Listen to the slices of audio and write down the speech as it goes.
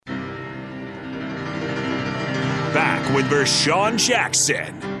back with Vershawn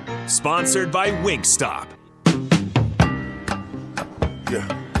Jackson. Sponsored by Wingstop.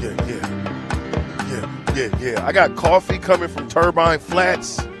 Yeah. I got coffee coming from Turbine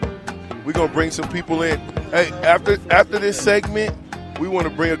Flats. We're going to bring some people in. Hey, after this segment, we want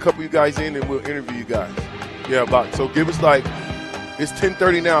to bring a couple of you guys in and we'll interview you guys. Yeah, so give us it's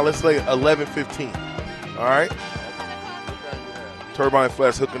 10:30 now. Let's say 11:15. All right? Turbine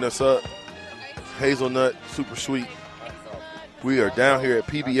Flats hooking us up. Hazelnut, super sweet. We are down here at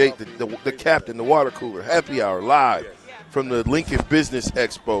PB8, the captain, the water cooler, happy hour live from the Lincoln Business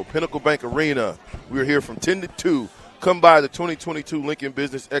Expo, Pinnacle Bank Arena. We're here from 10 to 2. Come by the 2022 Lincoln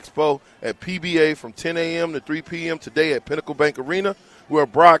Business Expo at PBA from 10 a.m. to 3 p.m. today at Pinnacle Bank Arena. We are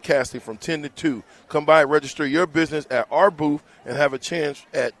broadcasting from 10 to 2. Come by and register your business at our booth and have a chance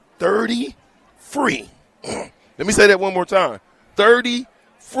at 30 free. Let me say that one more time. 30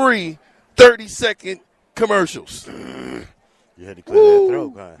 free 30-second commercials. You had to clear that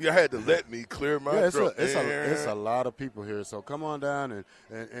throat, huh? You had to let me clear my throat. It's a lot of people here, so come on down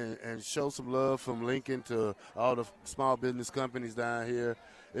and show some love from Lincoln to all the small business companies down here.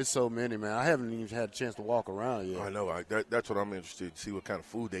 It's so many, man. I haven't even had a chance to walk around yet. I know. That's what I'm interested in, see what kind of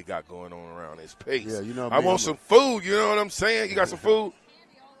food they got going on around this place. Yeah, you know I want some food, you know what I'm saying? You got some food?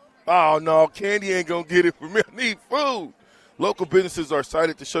 Oh, no, candy ain't going to get it for me. I need food. Local businesses are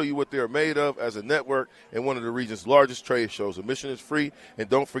excited to show you what they are made of as a network and one of the region's largest trade shows. Admission is free, and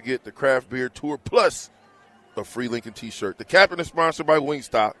don't forget the Craft Beer Tour plus a free Lincoln T-shirt. The captain is sponsored by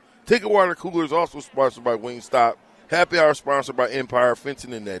Wingstop. Ticket Water Cooler is also sponsored by Wingstop. Happy Hour sponsored by Empire,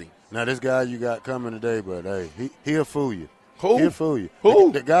 Fencing, and Netting. Now, this guy you got coming today, but, hey, he'll fool you. Who? He'll fool you.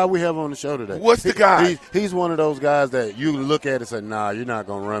 Who? The guy we have on the show today. What's the guy? He's one of those guys that you look at and say, nah, you're not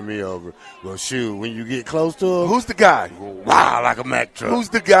going to run me over. Well, shoot, when you get close to him. Who's the guy? Wow, like a Mack truck. Who's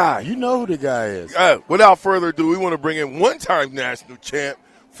the guy? You know who the guy is. Without further ado, we want to bring in one-time national champ,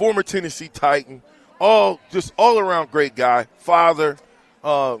 former Tennessee Titan, all around great guy, father,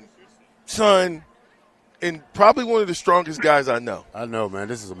 son, and probably one of the strongest guys I know. I know, man.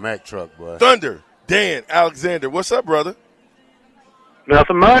 This is a Mack truck, boy. Thunder, Dan Alexander. What's up, brother?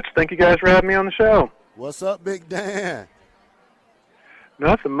 Nothing much. Thank you guys for having me on the show. What's up, Big Dan?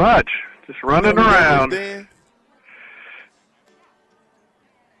 Nothing much. Just running around. Dan?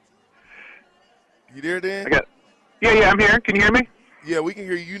 You there, Dan? Yeah, I'm here. Can you hear me? Yeah, we can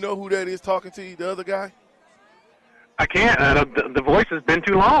hear you. You know who that is talking to you, the other guy? I can't. The voice has been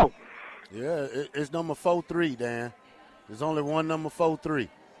too long. Yeah, it's number 43, Dan. There's only one number 43.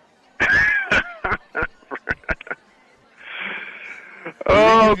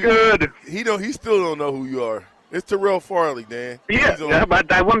 Oh, good. He still don't know who you are. It's Terrell Farley, Dan. Yeah,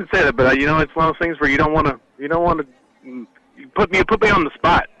 but I wanted to say that, but it's one of those things where you don't want to put me on the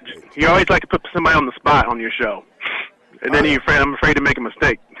spot. You always like to put somebody on the spot on your show, and then I'm afraid to make a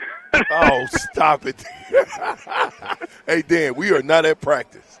mistake. Oh, stop it! Hey, Dan, we are not at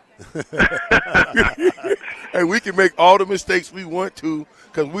practice. Hey, we can make all the mistakes we want to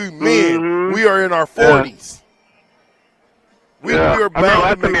because we men. Mm-hmm. We are in our 40s. We are bound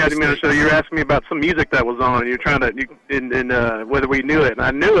last to time make you had me on the show, you were asking me about some music that was on, and you're trying to, whether we knew it. And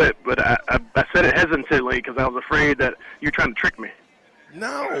I knew it, but I said it hesitantly because I was afraid that you're trying to trick me.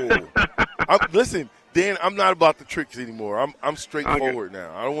 No. Listen, Dan, I'm not about the tricks anymore. I'm straightforward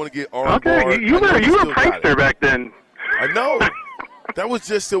now. I don't want to get armed. Okay, you were a prankster back then. I know. That was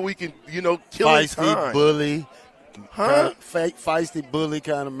just so we can, kill feisty time. Bully. Huh? Fake feisty bully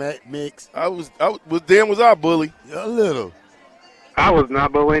kind of mix. Dan was our bully. A little. I was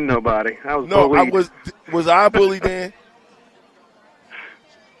not bullying nobody. I was bullied. Was I a bully, Dan?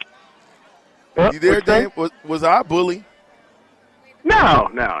 You there, Dan? Was I a bully? No.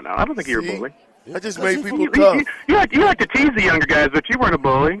 I don't think you were a bully. I just made people tough. You like to tease the younger guys, but you weren't a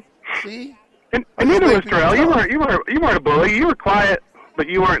bully. See? And neither was Terrell. You weren't a bully. You were quiet, but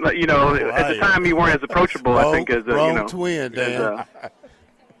you weren't. At the time you weren't as approachable. I think as wrong twin, Dan.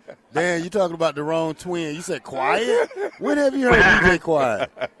 Dan, you talking about the wrong twin. You said quiet? When have you heard DJ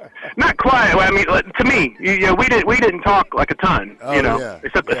quiet? Not quiet. Well, I mean, to me, we didn't talk like a ton,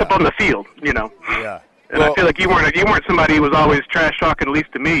 except on the field, Yeah. And I feel like you weren't somebody who was always trash talking. At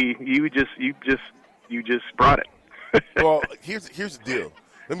least to me, you just brought it. Well, here's the deal.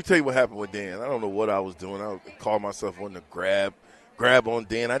 Let me tell you what happened with Dan. I don't know what I was doing. I called myself wanting to grab on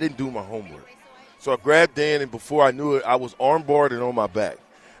Dan. I didn't do my homework, so I grabbed Dan, and before I knew it, I was armbarred and on my back.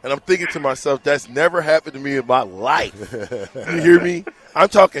 And I'm thinking to myself, that's never happened to me in my life. You hear me? I'm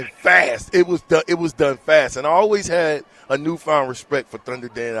talking fast. It was done fast. And I always had a newfound respect for Thunder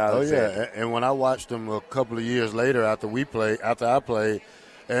Dan Alexander. Oh, yeah. And when I watched him a couple of years later after I played,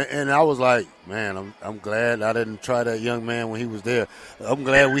 And I was like, man, I'm glad I didn't try that young man when he was there. I'm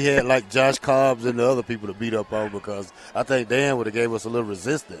glad we had like Josh Cobbs and the other people to beat up on, because I think Dan would have gave us a little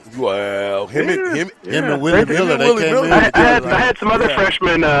resistance. Well, him and Willie Miller, they came in. I had some other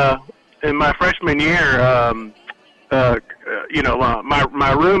freshmen in my freshman year.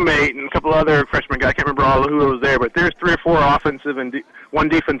 My roommate and a couple other freshman guys. I can't remember all who was there, but there's 3 or 4 offensive and one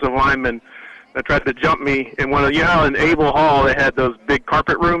defensive lineman that tried to jump me in one of, in Abel Hall they had those big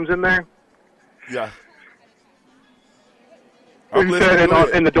carpet rooms in there. Yeah. In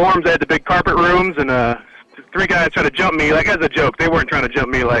the dorms they had the big carpet rooms, and 3 guys tried to jump me like as a joke. They weren't trying to jump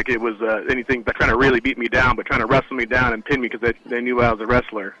me like it was anything, but trying to really beat me down, but trying to wrestle me down and pin me because they knew I was a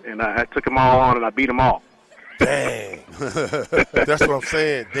wrestler, and I took them all on and I beat them all. Dang. That's what I'm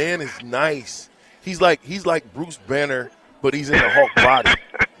saying. Dan is nice. He's like Bruce Banner, but he's in the Hulk body.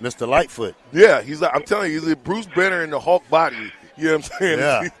 Mr. Lightfoot. Yeah, I'm telling you, he's like Bruce Banner in the Hulk body. You know what I'm saying?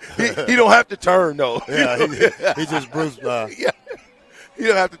 Yeah. He don't have to turn, though. Yeah, he's just Bruce. Yeah, he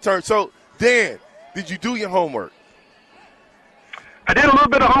don't have to turn. So, Dan, did you do your homework? I did a little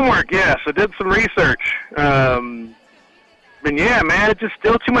bit of homework, yes. I did some research. And yeah, man, it's just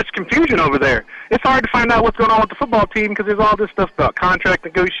still too much confusion over there. It's hard to find out what's going on with the football team because there's all this stuff about contract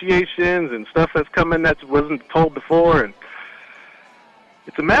negotiations and stuff that's coming that wasn't told before, and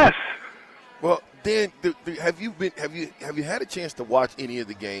it's a mess. Well, Dan, have you had a chance to watch any of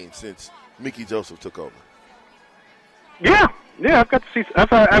the games since Mickey Joseph took over? Yeah, I've got to see.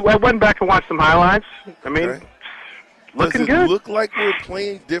 I went back and watched some highlights. I mean, okay. Looking good. Does it look like we're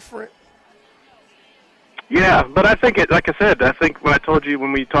playing different? Yeah, but I think like I said, I think when I told you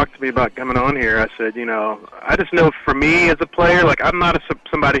when we talked to me about coming on here, I said, I just know for me as a player, like I'm not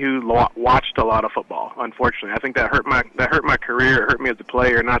somebody who watched a lot of football. Unfortunately, I think that hurt my career. It hurt me as a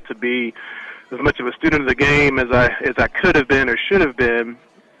player not to be as much of a student of the game as I could have been or should have been.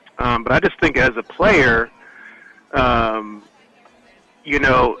 But I just think as a player,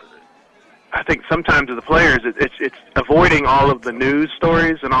 I think sometimes as the players, it's avoiding all of the news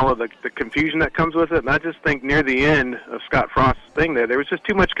stories and all of the confusion that comes with it. And I just think near the end of Scott Frost's thing there was just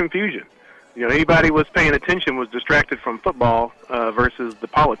too much confusion. Anybody was paying attention was distracted from football versus the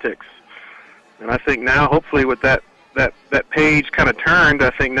politics. And I think now, hopefully, with that page kind of turned, I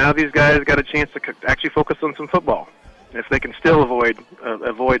think now these guys got a chance to actually focus on some football, if they can still avoid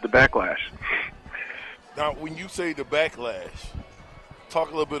the backlash. Now, when you say the backlash, talk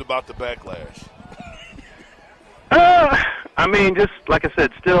a little bit about the backlash. I mean, just like I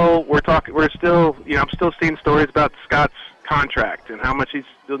said, I'm still seeing stories about Scott's contract and how much he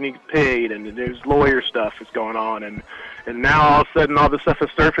still needs paid, and there's lawyer stuff that's going on, and now all of a sudden all this stuff is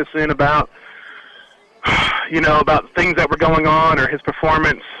surfacing about things that were going on or his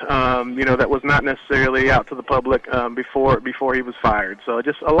performance, that was not necessarily out to the public before he was fired. So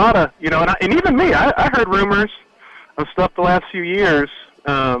just a lot of, and even me, I heard rumors of stuff the last few years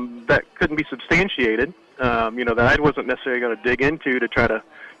that couldn't be substantiated, that I wasn't necessarily going to dig into to try to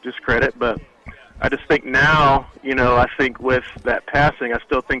discredit. But I just think now, I think with that passing, I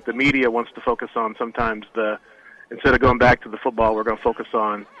still think the media wants to focus on sometimes instead of going back to the football, we're going to focus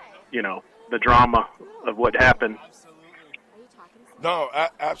on, the drama of what happened. No,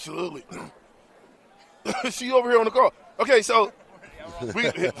 absolutely. See over here on the call. Okay, so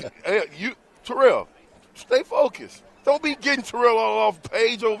Terrell, stay focused. Don't be getting Terrell all off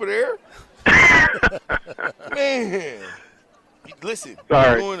page over there. Man. Listen,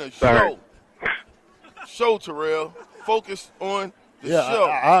 we're doing a show. Show, Terrell. Focus on the show.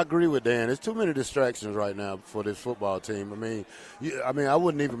 I agree with Dan. There's too many distractions right now for this football team. I mean, I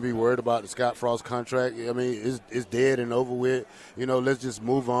wouldn't even be worried about the Scott Frost contract. I mean, it's dead and over with. Let's just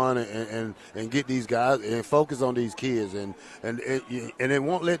move on and get these guys and focus on these kids and it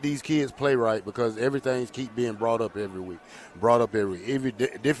won't let these kids play right because everything's keep being brought up every week, every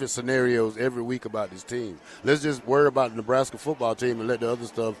different scenarios every week about this team. Let's just worry about the Nebraska football team and let the other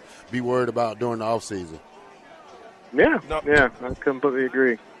stuff be worried about during the off season. Yeah, I completely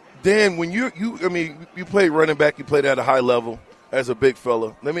agree. Dan, when you played running back, you played at a high level as a big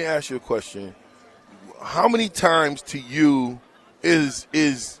fella. Let me ask you a question. How many times to you is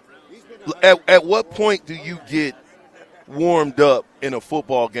at what point do you get warmed up in a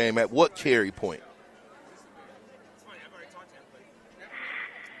football game? At what carry point?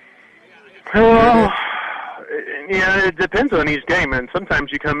 Well, it depends on each game, and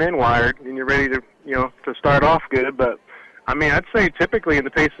sometimes you come in wired and you're ready to to start off good. But I mean, I'd say typically in the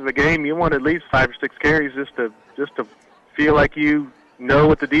pace of a game, you want at least 5 or 6 carries just to feel like you know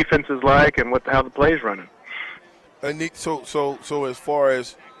what the defense is like and how the play's running. And so as far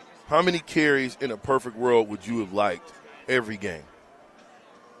as how many carries in a perfect world would you have liked every game?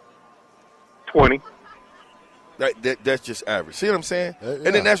 20. That's just average. See what I'm saying? Yeah, and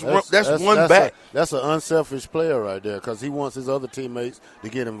then that's one back. That's an unselfish player right there because he wants his other teammates to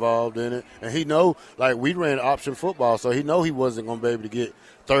get involved in it. And he know, like, we ran option football, so he know he wasn't going to be able to get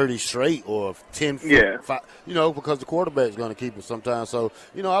 30 straight or 10, yeah. 5, because the quarterback's going to keep it sometimes. So,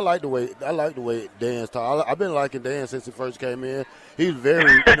 I like the way Dan's talk. I've been liking Dan since he first came in. He was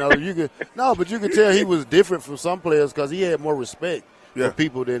very, you could tell he was different from some players because he had more respect for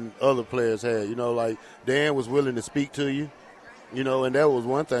people than other players had. Like Dan was willing to speak to you, and that was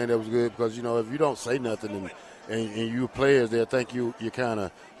one thing that was good because, if you don't say nothing and you players there think you're kind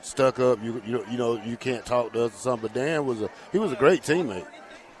of stuck up, you can't talk to us or something. But Dan was a great teammate.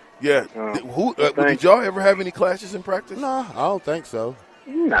 Yeah. Did y'all ever have any clashes in practice? No, I don't think so.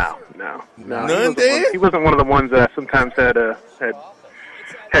 No. None, Dan? He wasn't one of the ones that sometimes had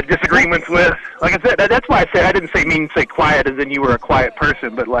disagreements with. Like I said, that's why I said I didn't say quiet as in you were a quiet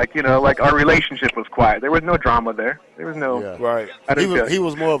person, but like our relationship was quiet. There was no drama there. There was no right. He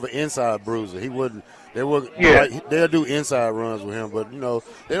was more of an inside bruiser. He wouldn't. They'll do inside runs with him, but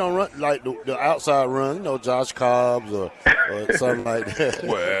they don't run like the outside run. Josh Cobbs or something like that.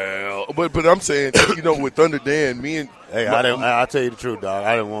 Well, but I'm saying with Thunder Dan, me and I'll tell you the truth, dog.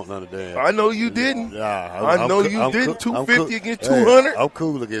 I didn't want Thunder Dan. I know you didn't. Yeah, I know you didn't. 250 against 200. I'm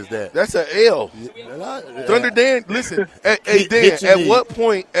cool against that. That's an L. Thunder Dan, listen. Hey Dan,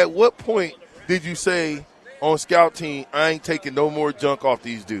 at what point did you say on scout team, I ain't taking no more junk off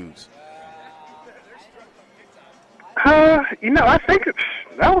these dudes? I think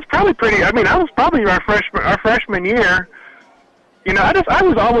that was probably pretty. I mean, I was probably our freshman year. I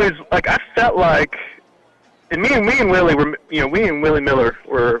was always like, I felt like, and me and Willie were, we and Willie Miller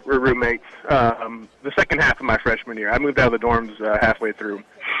were roommates. The second half of my freshman year, I moved out of the dorms halfway through,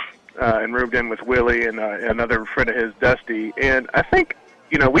 and roomed in with Willie and another friend of his, Dusty. And I think,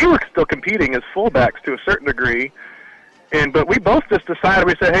 we were still competing as fullbacks to a certain degree. But we both just decided,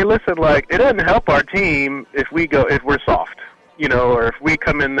 we said, hey, listen, like, it doesn't help our team if we're soft, or if we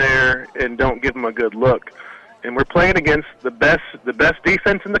come in there and don't give them a good look. And we're playing against the best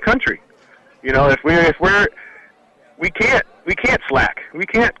defense in the country. We can't slack. We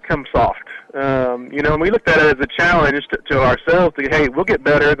can't come soft. And we looked at it as a challenge to ourselves to, hey, we'll get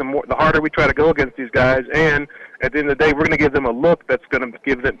better the harder we try to go against these guys. And at the end of the day, we're going to give them a look that's going to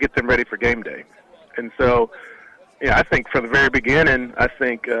get them ready for game day. And so, I think from the very beginning, I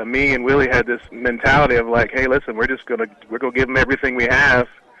think me and Willie had this mentality of like, hey, listen, we're gonna give them everything we have,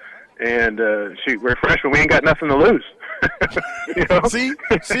 and we're freshmen, we ain't got nothing to lose.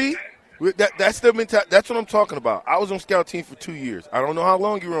 See, that's the mentality. That's what I'm talking about. I was on scout team for 2 years. I don't know how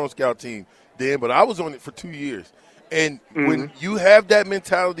long you were on scout team, Dan, but I was on it for 2 years. And when you have that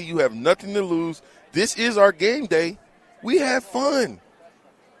mentality, you have nothing to lose. This is our game day. We have fun.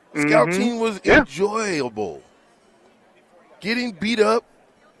 Scout team was enjoyable. Getting beat up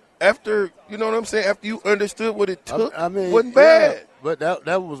after, after you understood what it took, wasn't bad. But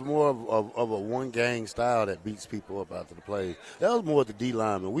that was more of a one-gang style that beats people up after the play. That was more the D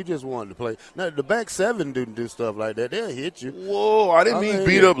lineman. We just wanted to play. Now, the back seven didn't do stuff like that. They'll hit you. Whoa, I didn't mean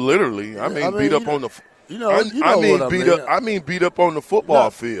beat up literally. I mean beat up on the I mean beat up on the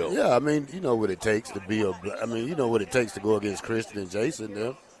football field. Yeah, you know what it takes to be you know what it takes to go against Christian and Jason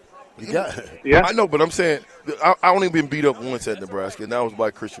there. I know, but I'm saying I only been beat up once at Nebraska, and that was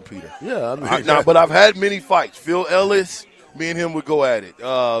by Christian Peter. Yeah, but I've had many fights. Phil Ellis, me and him would go at it.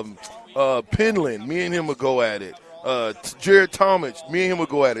 Penland, me and him would go at it. Jared Thomas, me and him would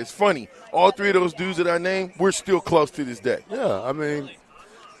go at it. It's funny. All three of those dudes that I named, we're still close to this day. Yeah,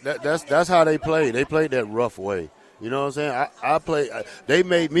 that's how they played. They played that rough way. You know what I'm saying? They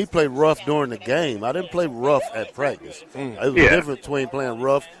made me play rough during the game. I didn't play rough at practice. It was a difference between playing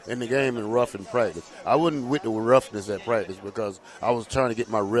rough in the game and rough in practice. I wasn't with the roughness at practice because I was trying to get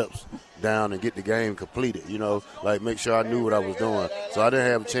my reps down and get the game completed, like make sure I knew what I was doing. So I didn't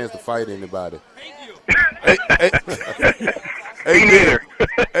have a chance to fight anybody. Hey, neither.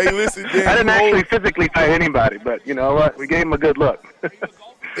 Hey, listen, Dan. I didn't actually physically fight anybody, but you know what? We gave him a good look.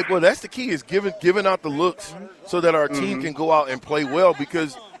 Well, that's the key is giving out the looks so that our team can go out and play well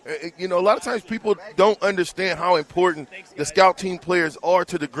because, a lot of times people don't understand how important the scout team players are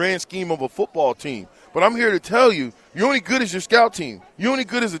to the grand scheme of a football team. But I'm here to tell you, you're only good as your scout team. You're only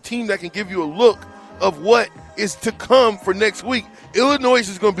good as a team that can give you a look of what is to come for next week. Illinois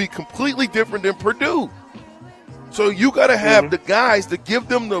is going to be completely different than Purdue. So you got to have the guys to give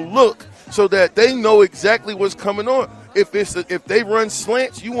them the look so that they know exactly what's coming on. If they run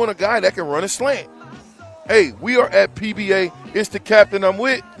slants, you want a guy that can run a slant. Hey, we are at PBA. It's the captain I'm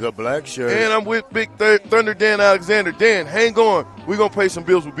with. The black shirt. And I'm with Big Thunder Dan Alexander. Dan, hang on. We're going to pay some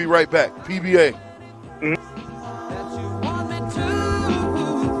bills. We'll be right back. PBA.